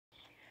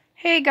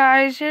Hey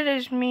guys, it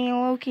is me,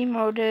 Loki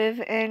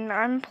Motive, and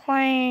I'm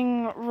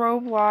playing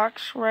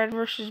Roblox Red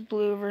versus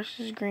Blue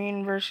versus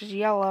Green versus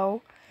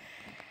Yellow.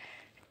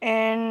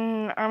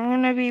 And I'm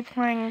gonna be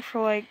playing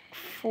for like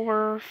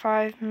 4 or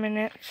 5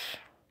 minutes.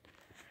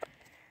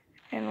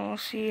 And we'll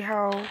see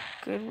how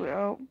good we.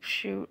 Oh,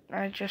 shoot,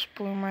 I just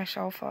blew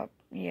myself up.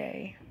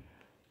 Yay.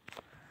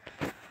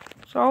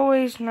 It's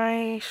always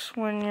nice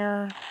when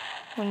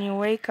you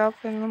wake up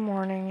in the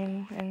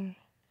morning and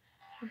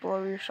you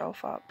blow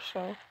yourself up,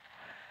 so.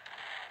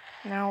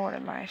 Now what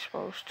am I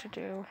supposed to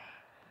do?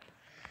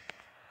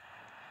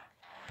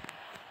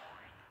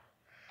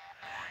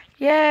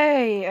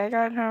 Yay! I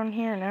got down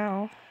here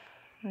now.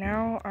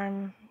 Now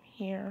I'm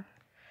here.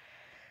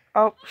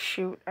 Oh,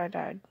 shoot, I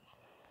died.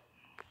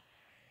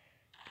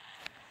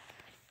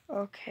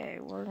 Okay,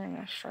 we're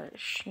gonna start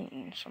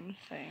shooting some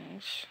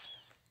things.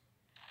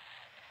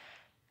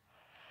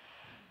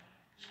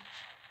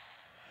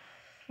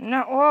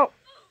 No, whoa!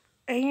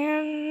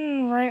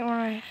 And right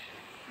when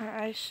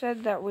I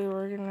said that we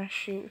were gonna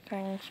shoot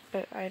things,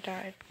 but I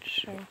died,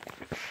 so.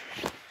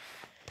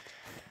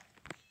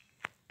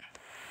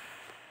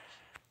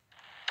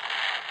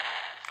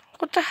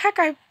 What the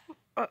heck?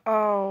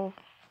 Oh.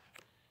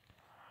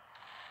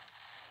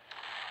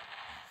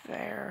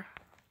 There.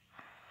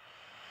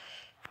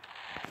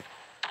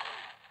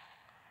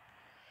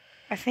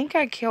 I think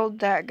I killed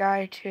that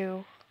guy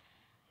too.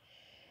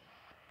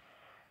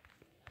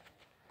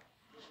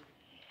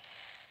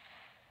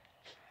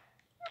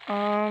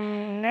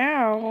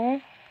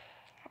 Now,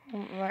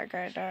 that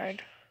guy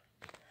died.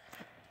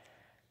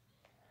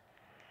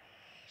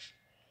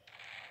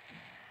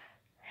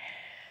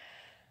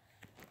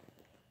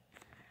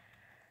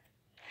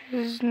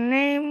 His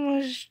name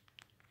was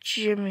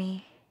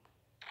Jimmy.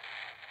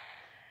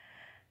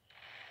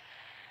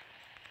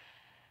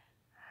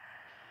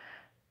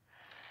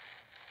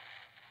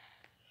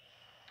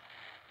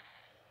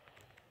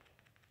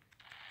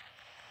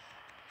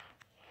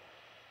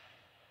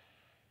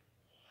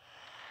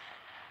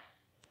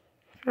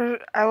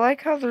 I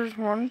like how there's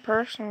one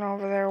person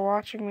over there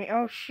watching me.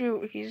 Oh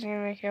shoot, he's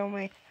gonna kill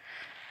me.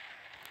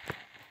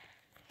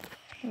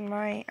 He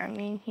might. I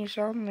mean, he's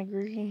on the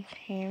green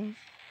team.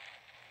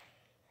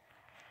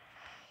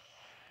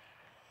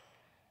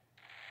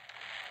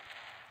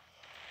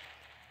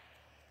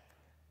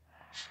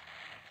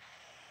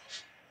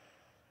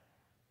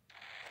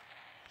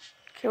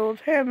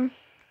 Killed him.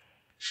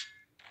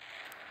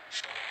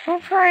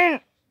 Don't try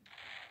and...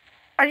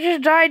 I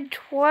just died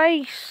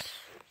twice.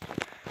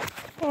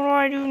 What do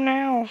I do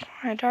now?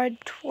 I died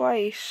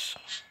twice.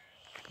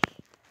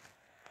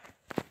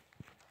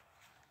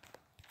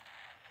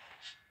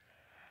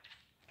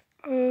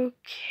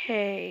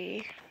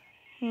 Okay.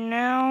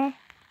 Now,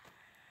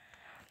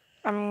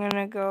 I'm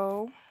gonna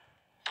go...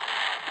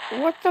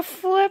 What the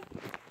flip?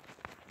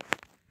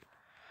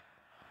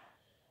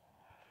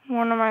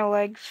 One of my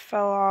legs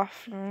fell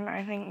off, and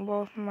I think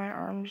both of my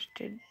arms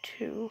did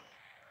too.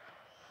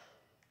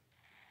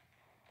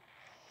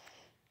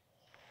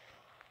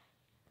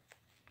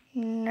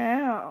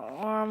 Now,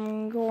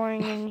 I'm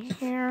going in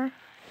here.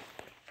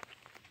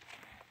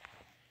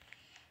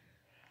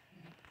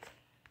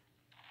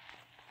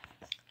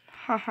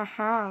 Ha ha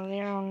ha, they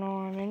don't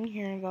know I'm in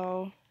here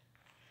though.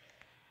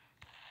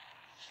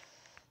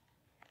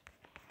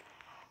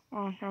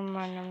 Oh, never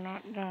mind, I'm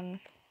not done.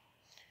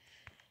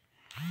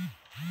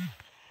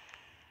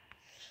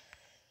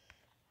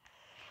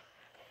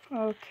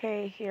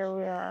 Okay, here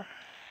we are.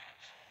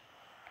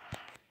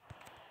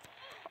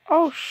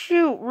 Oh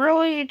shoot,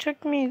 really? It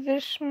took me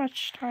this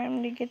much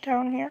time to get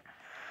down here?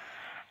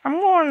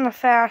 I'm going the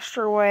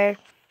faster way.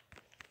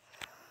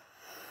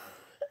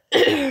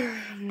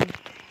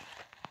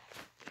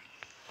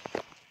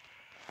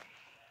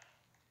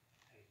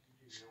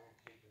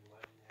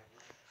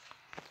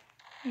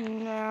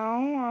 Now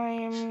I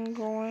am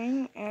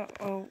going at,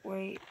 oh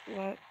wait,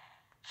 what?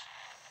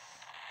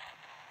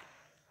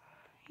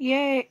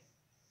 Yay.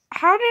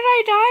 How did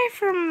I die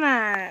from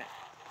that?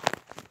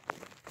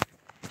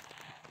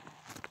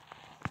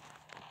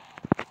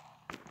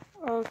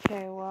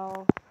 Okay,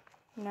 well,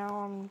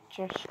 now I'm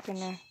just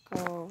gonna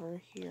go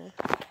over here.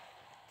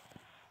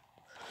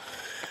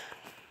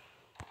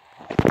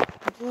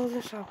 Blow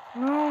this up.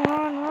 No,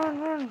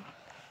 run.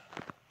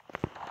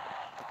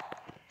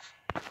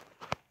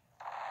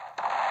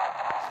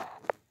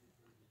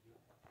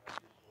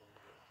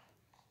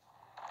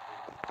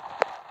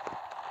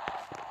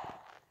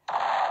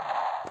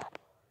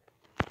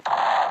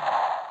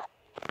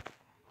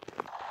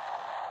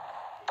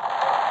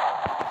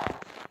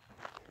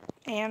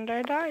 And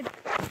I died.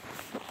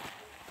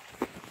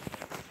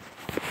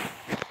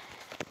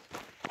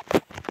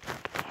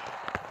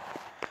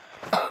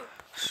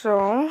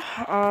 So,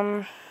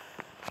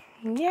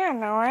 yeah,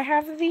 now I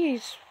have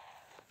these.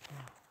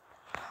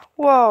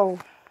 Whoa.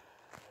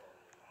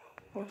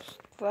 What's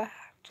that?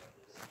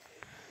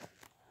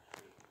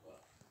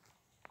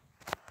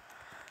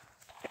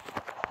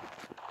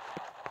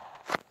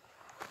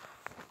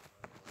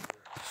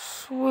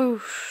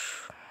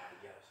 Swoosh.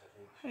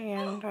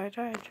 And I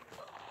died.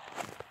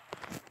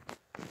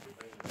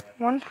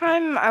 One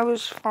time I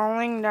was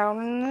falling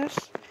down in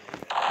this,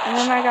 and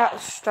then I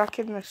got stuck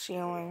in the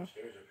ceiling.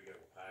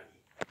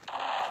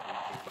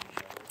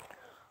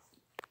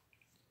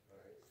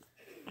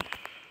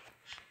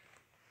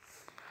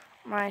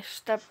 My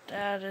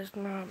stepdad is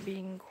not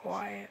being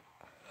quiet.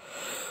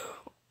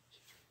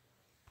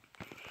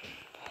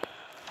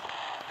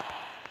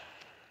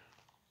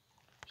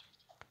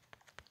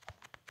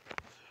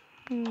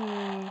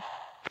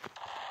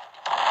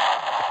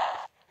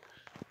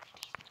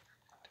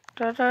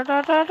 Da da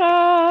da da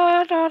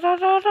da da da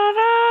da da da.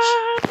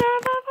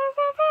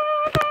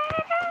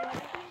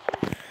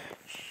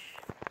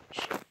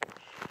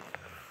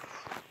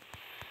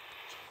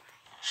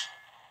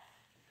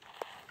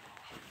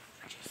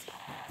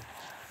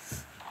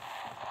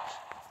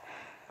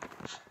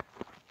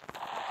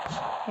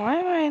 Why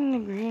am I in the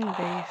green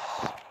base?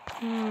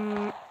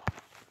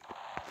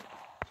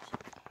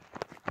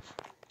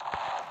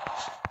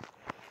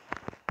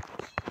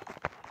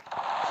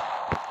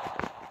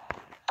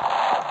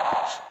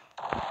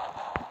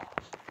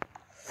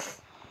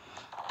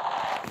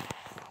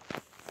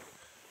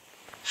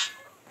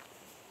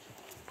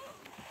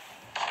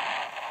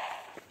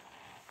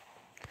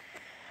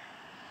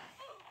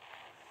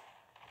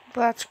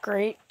 That's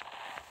great.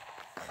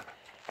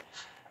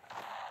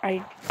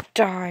 I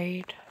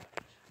died.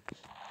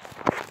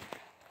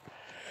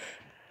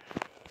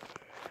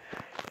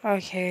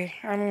 Okay,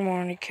 I'm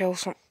going to kill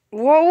some.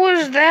 What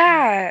was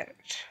that?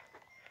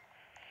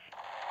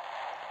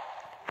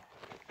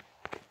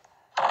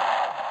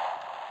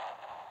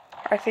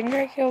 I think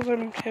I killed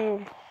him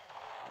too.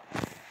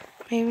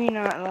 Maybe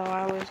not though,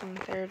 I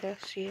wasn't there to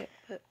see it,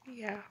 but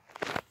yeah.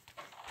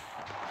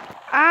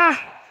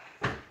 Ah!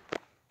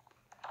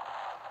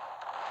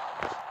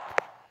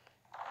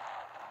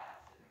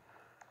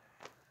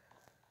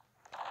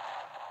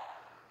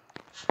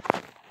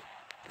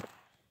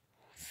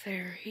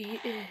 There he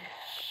is.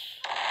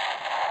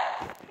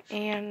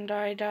 And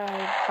I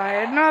died by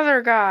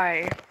another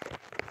guy.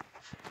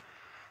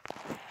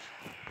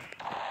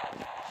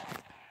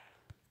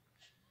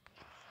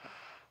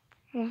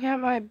 Look at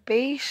my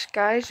base,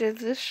 guys. If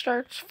this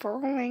starts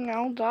falling,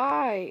 I'll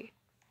die.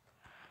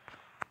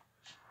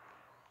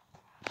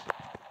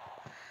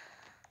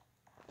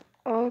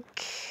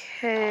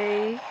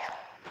 Okay.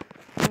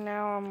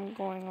 Now I'm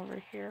going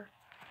over here.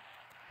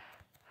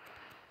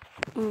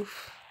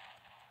 Oof.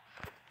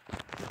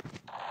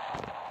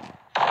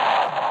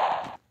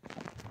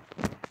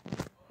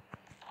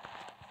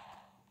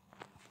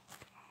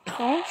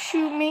 Don't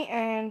shoot me,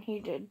 and he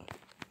did.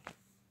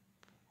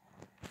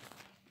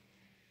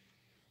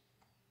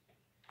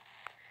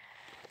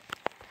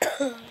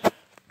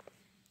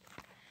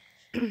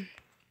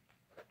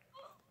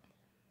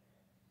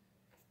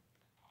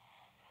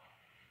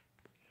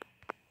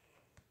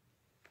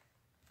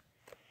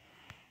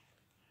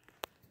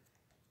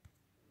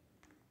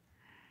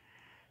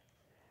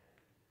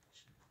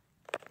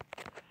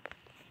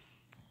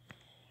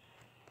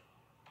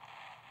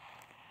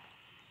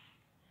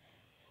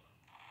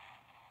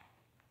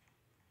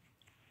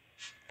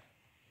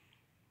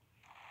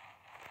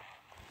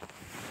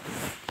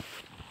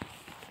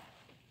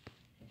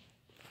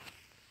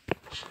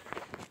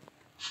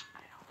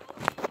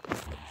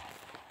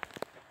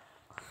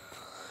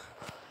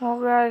 Well,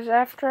 guys,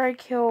 after I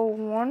kill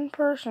one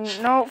person...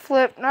 No,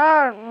 Flip.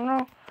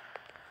 No.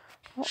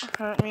 Don't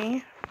hurt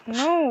me.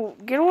 No,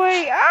 get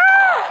away.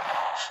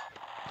 Ah!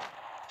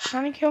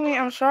 Trying to kill me.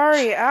 I'm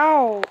sorry.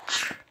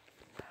 Ouch.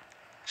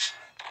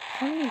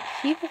 How many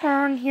people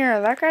are on here?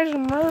 That guy's a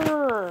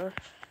murderer.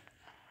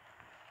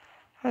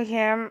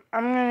 Okay, I'm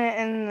gonna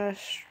end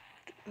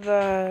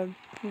the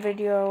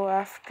video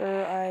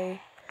after I...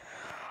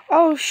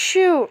 Oh,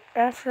 shoot!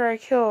 After I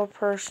kill a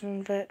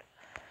person, but...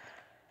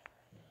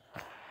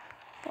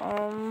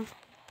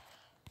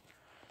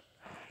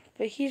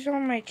 But he's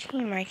on my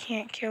team. I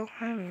can't kill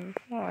him.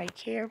 Well, I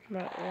can,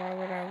 but why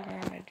would I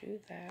want to do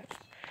that?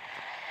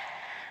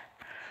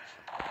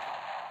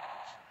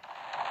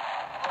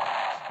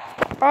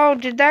 Oh,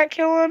 did that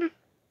kill him?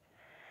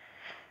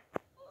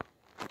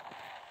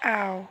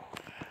 Ow.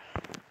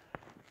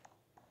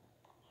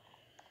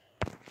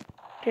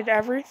 Did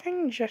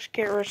everything just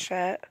get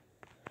reset?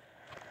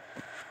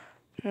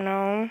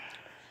 No.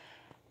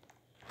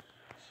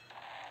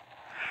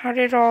 How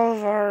did all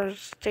of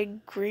ours?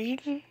 Did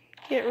green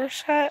get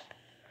reset?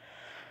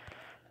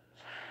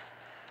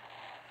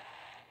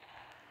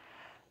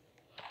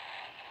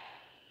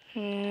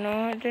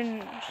 No, it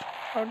didn't.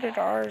 How did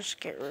ours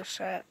get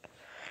reset?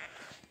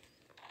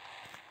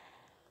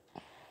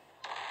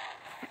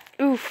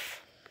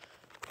 Oof.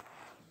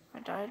 I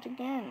died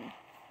again.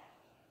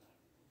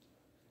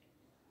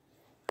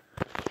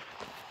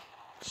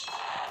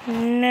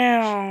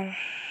 Now,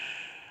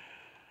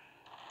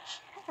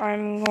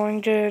 I'm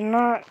going to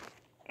not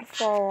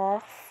fall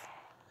off.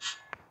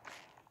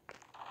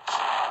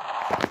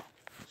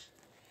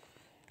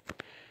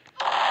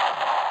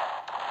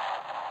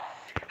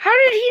 How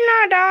did he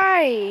not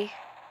die?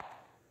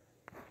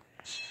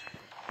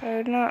 I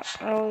would not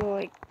really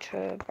like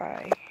to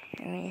buy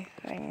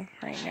anything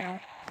right now.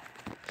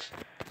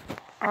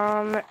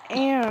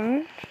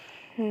 And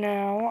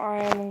now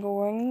I'm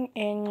going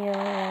in your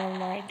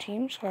my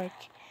team, so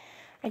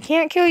I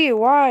can't kill you.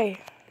 Why?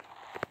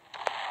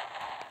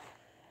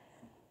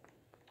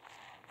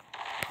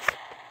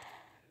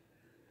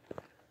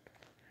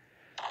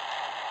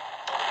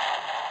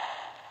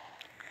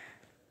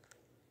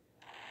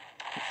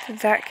 Did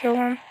that kill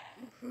him?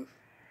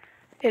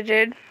 It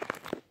did.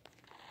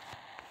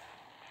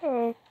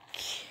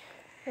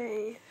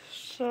 Okay,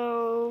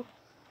 so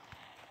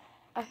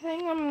I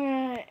think I'm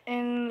gonna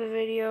end the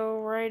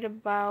video right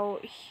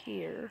about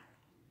here.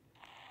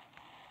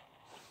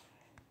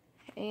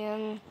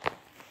 And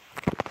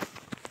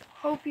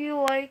hope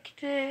you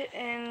liked it,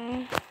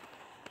 and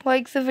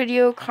like the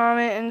video,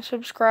 comment, and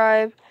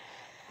subscribe.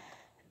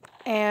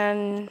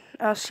 And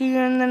I'll see you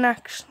in the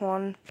next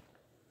one.